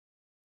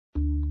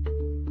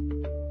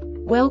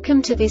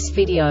Welcome to this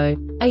video.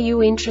 Are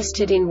you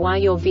interested in why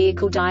your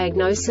vehicle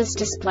diagnosis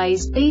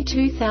displays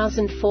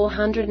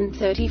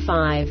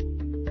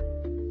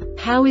B2435?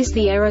 How is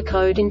the error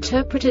code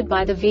interpreted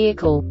by the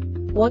vehicle?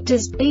 What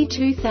does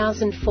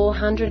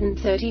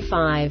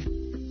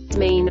B2435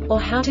 mean,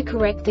 or how to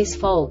correct this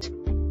fault?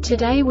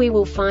 Today we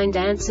will find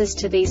answers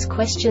to these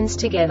questions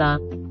together.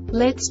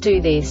 Let's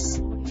do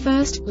this.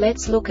 First,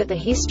 let's look at the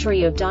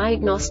history of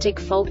diagnostic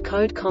fault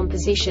code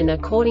composition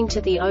according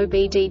to the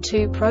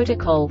OBD2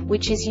 protocol,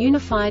 which is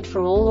unified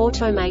for all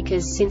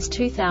automakers since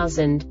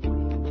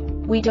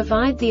 2000. We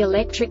divide the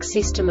electric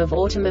system of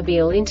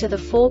automobile into the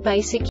four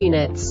basic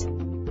units: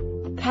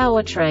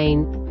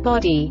 powertrain,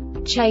 body,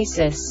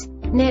 chassis,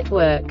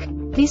 network.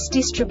 This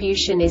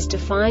distribution is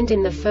defined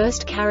in the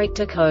first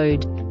character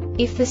code.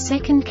 If the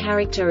second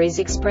character is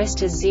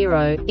expressed as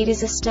 0, it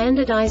is a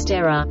standardized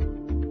error.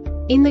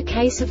 In the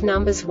case of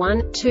numbers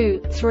 1,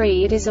 2,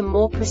 3, it is a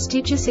more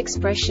prestigious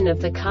expression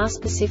of the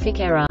car-specific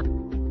error.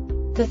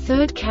 The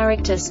third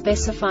character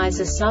specifies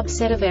a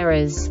subset of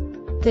errors.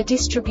 The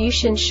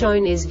distribution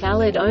shown is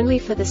valid only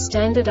for the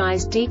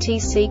standardized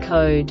DTC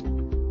code.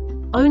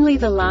 Only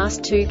the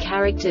last two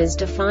characters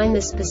define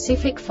the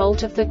specific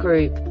fault of the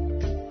group.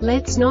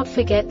 Let's not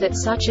forget that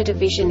such a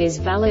division is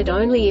valid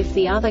only if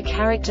the other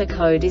character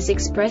code is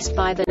expressed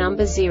by the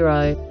number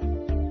 0.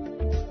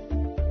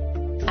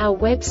 Our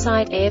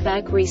website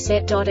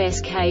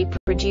airbagreset.sk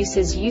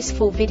produces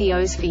useful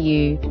videos for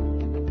you.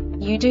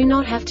 You do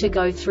not have to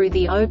go through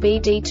the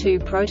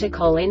OBD2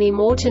 protocol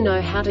anymore to know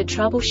how to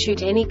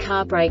troubleshoot any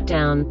car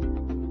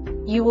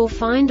breakdown. You will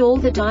find all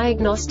the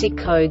diagnostic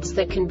codes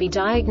that can be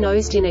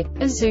diagnosed in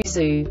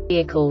Isuzu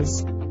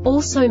vehicles.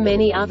 Also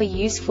many other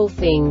useful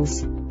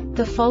things.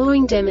 The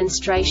following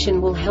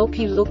demonstration will help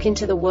you look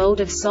into the world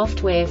of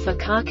software for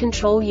car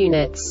control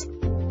units.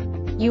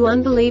 You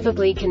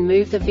unbelievably can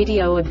move the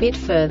video a bit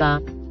further.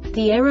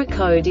 The error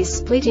code is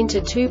split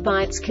into 2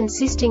 bytes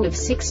consisting of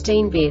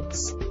 16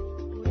 bits.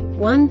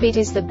 1 bit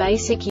is the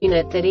basic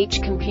unit that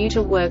each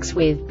computer works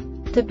with.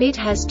 The bit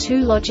has 2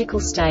 logical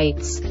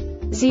states: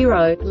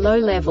 0, low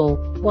level,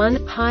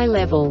 1, high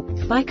level.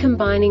 By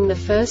combining the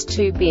first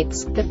 2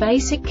 bits, the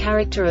basic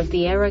character of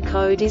the error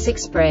code is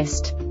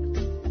expressed.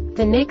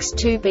 The next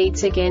 2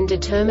 beats again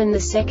determine the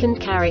second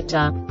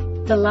character.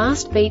 The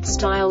last beat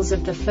styles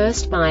of the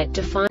first byte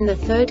define the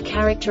third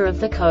character of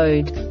the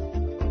code.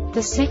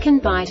 The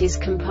second byte is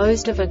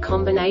composed of a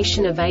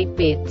combination of 8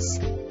 bits.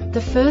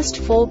 The first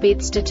 4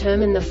 bits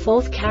determine the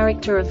fourth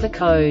character of the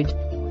code.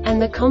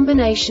 And the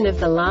combination of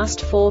the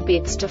last 4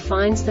 bits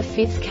defines the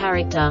fifth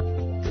character.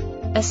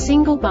 A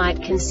single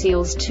byte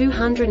conceals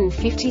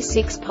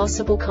 256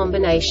 possible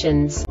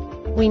combinations.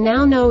 We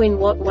now know in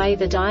what way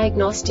the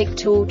diagnostic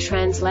tool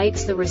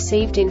translates the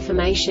received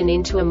information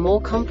into a more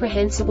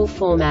comprehensible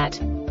format.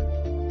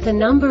 The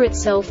number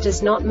itself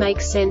does not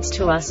make sense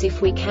to us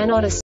if we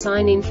cannot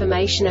assign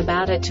information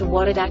about it to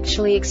what it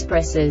actually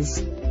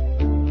expresses.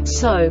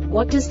 So,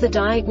 what does the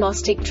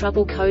diagnostic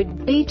trouble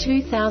code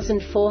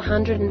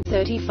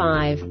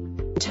B2435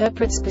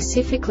 interpret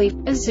specifically for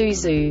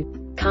Isuzu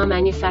car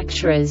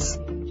manufacturers?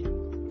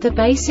 The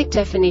basic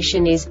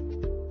definition is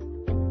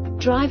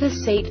driver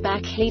seat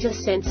back heater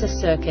sensor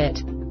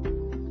circuit.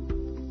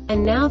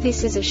 And now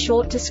this is a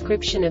short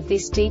description of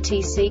this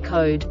DTC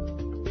code.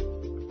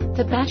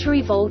 The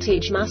battery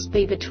voltage must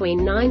be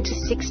between 9 to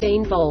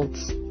 16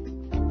 volts.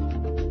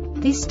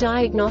 This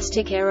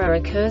diagnostic error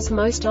occurs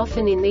most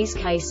often in these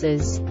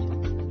cases.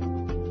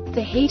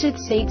 The heated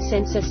seat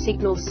sensor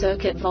signal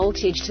circuit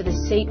voltage to the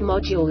seat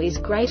module is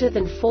greater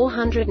than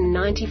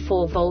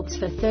 494 volts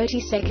for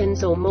 30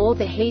 seconds or more.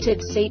 The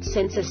heated seat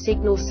sensor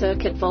signal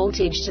circuit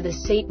voltage to the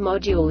seat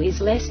module is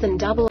less than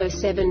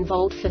 007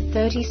 volt for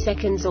 30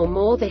 seconds or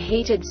more. The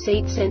heated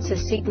seat sensor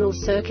signal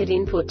circuit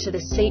input to the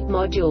seat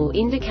module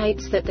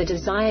indicates that the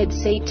desired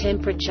seat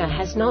temperature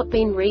has not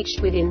been reached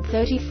within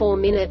 34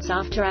 minutes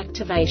after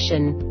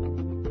activation.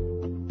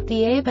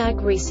 The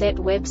Airbag Reset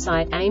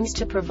website aims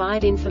to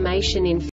provide information in